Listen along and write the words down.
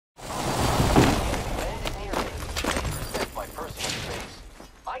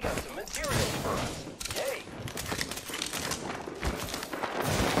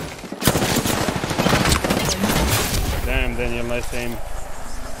a nice aim.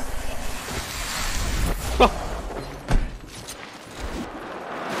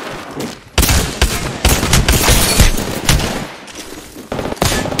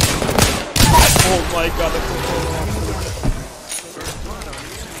 Oh my god, that's so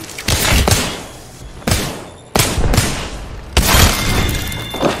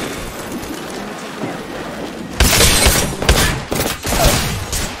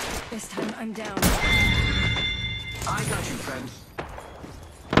This time I'm down. I got you, friend.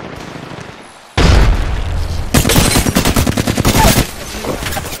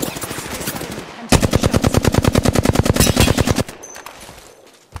 I'm taking shots.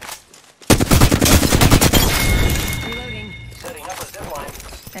 Reloading. Setting up a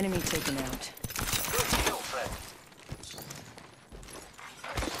zipline. Enemy taken out. Good kill, friend.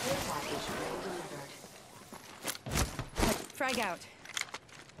 Frag out.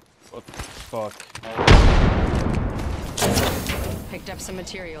 what the fuck? Picked up some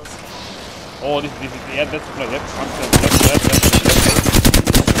materials. Oh, this yeah, that's the play. Yep, yep.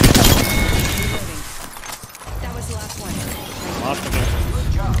 Reloading. That was the last one.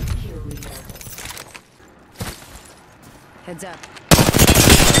 Good job. Heads up.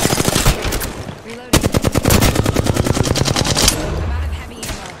 Reloading. I'm out of heavy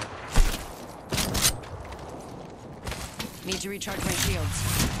ammo. Need to recharge my shields.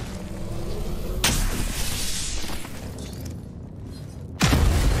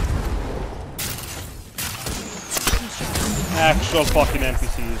 Actual fucking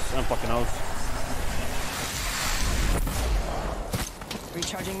NPCs. I'm fucking out.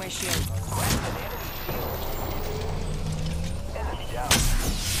 Recharging my shield. Enemy down.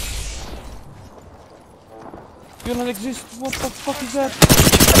 You don't exist. What the fuck is that?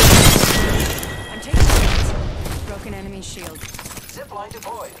 I'm taking shots. Broken enemy shield. Zipline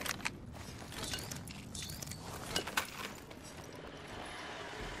deployed.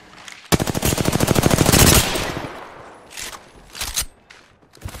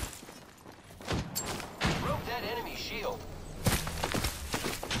 Broke that enemy shield.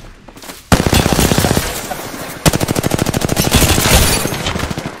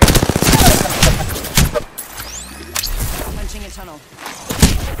 Punching a tunnel.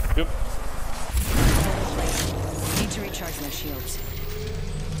 Yep. Need to recharge my shields.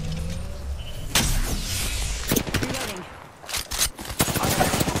 Reloading.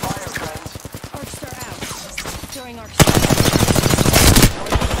 Fire, friends. Arc star out. Throwing arc star.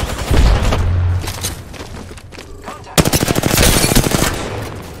 Contact.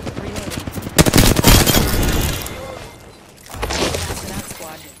 Reloading. That's that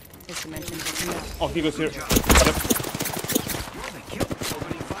squad. This dimension picking up. Oh, he goes here. Yep. You're the kill.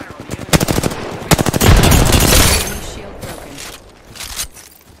 Opening fire on the Enemy shield broken.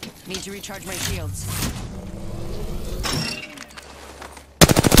 Need to recharge my shields.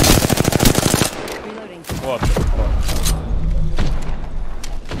 Reloading. What the fuck?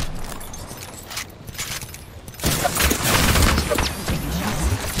 I'm taking shots.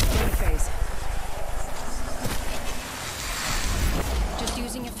 Going phase. Just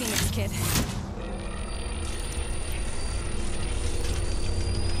using a Phoenix kit.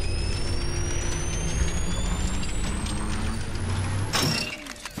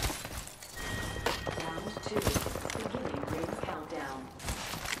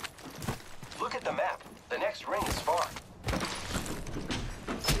 Look at the map. The next ring is far.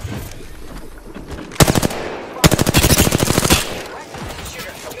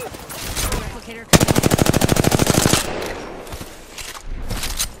 Replicator coming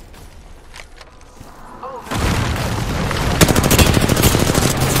Oh,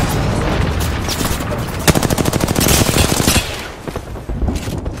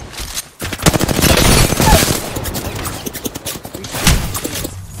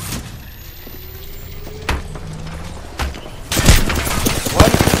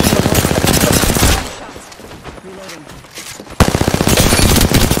 Reloading.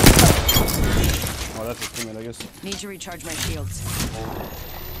 Oh, that's his teammate, I guess. Need to recharge my shields.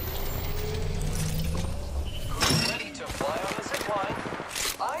 who's ready to fly on the zipline?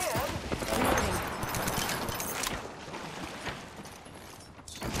 I am. Reloading.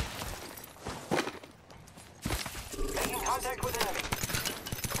 Making contact with enemy.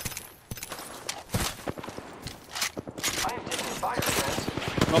 I am taking fire, friends.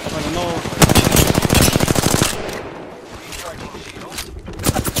 No, I don't know. Recharging shields.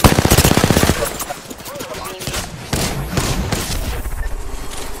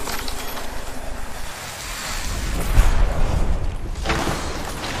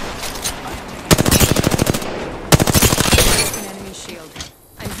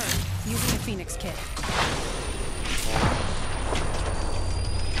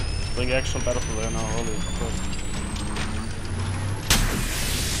 playing actual battlefield right now, holy fuck.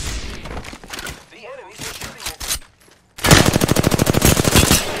 The enemies are shooting at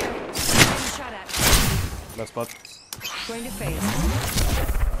Getting shot at. Last spot. Going to phase.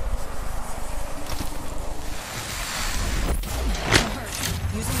 I'm hurt.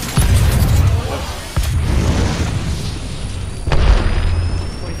 Using a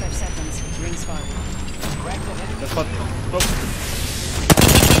 45 seconds. Ring spot. Last spot. Oh.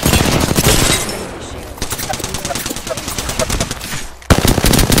 Shield.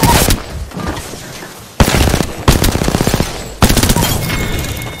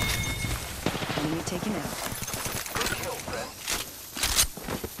 Enemy taken out. good kill, friend.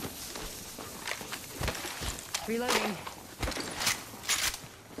 Reloading.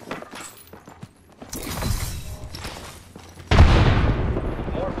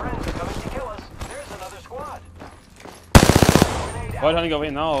 More friends are coming to kill us. There's another squad. Why don't you go away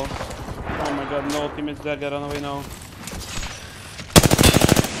now? Oh my god, no teammates there, get run away now.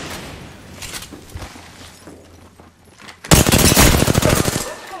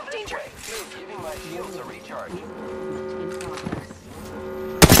 Let's go this way. Giving my shields a recharge.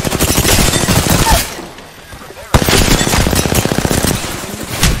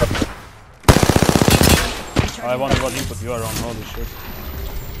 I wonder what input you are on, holy shit.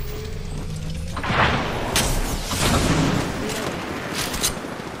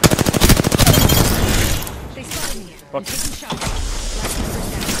 They spotted me. Fuck. I'm taking shots. Last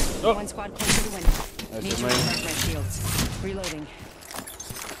numbers down. Oh. One squad closer to win. That's Need it, to mate. recharge my shields. Reloading.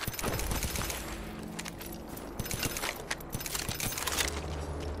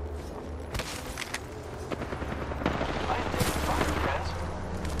 I'm taking fire, friends.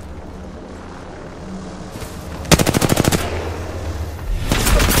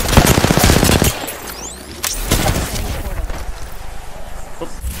 Setting portal.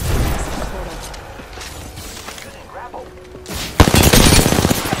 Oops. Portal. Using grapple.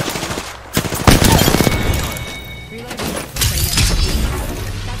 Reloading.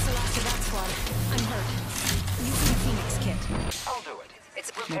 That's the last of that squad. I'm hurt. Using a Phoenix kit. I'll do it.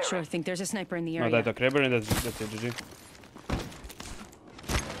 It's Not sure. Think there's a sniper in the No, area. that's a Kraber and that's it, GG.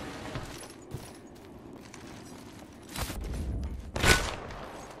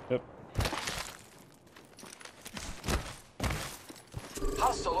 Yep.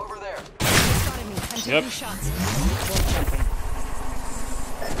 Hostile over there. They spotted me. I'm taking Yep. shots. Wall jumping.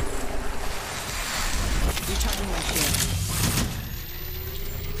 Recharging my shield.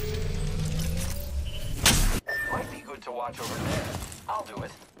 Might be good to watch over there. I'll do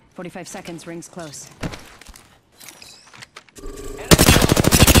it. 45 seconds. Rings close.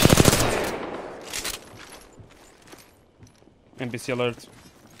 NPC alert.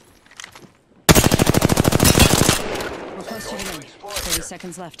 We're close to the end. 30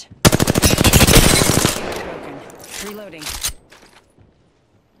 seconds left. Broken. Reloading.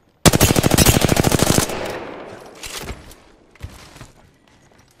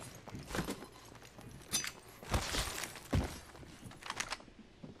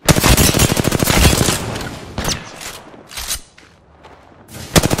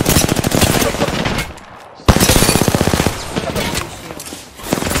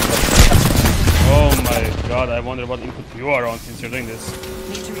 Oh my god, I wonder what input you are on since you're doing this.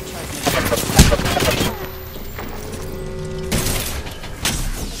 Need to recharge my shield.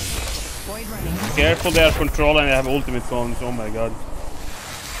 Void running. Careful, they are control and they have ultimate phones, oh my god.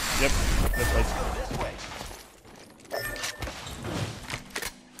 Yep, that's right. Go this way.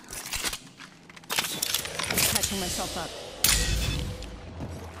 Catching myself up.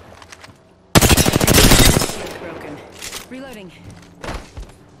 Shield broken. Reloading.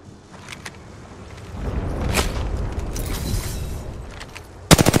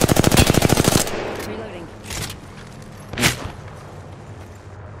 Reloading.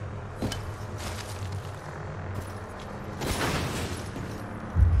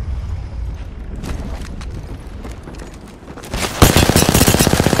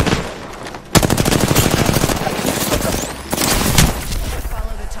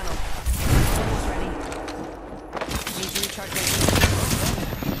 Follow the tunnel. Tunnel's ready. Need to recharge my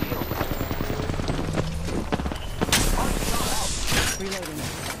shield. Reloading.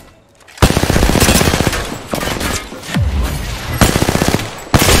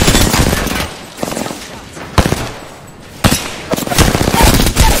 Shots.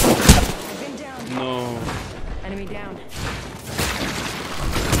 I've been down. No. Enemy down.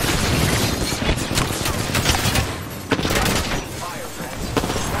 Fire, friends.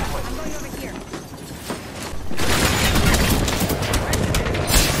 I'm going over here.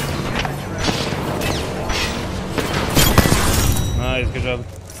 Nice, good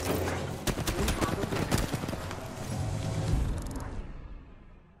job.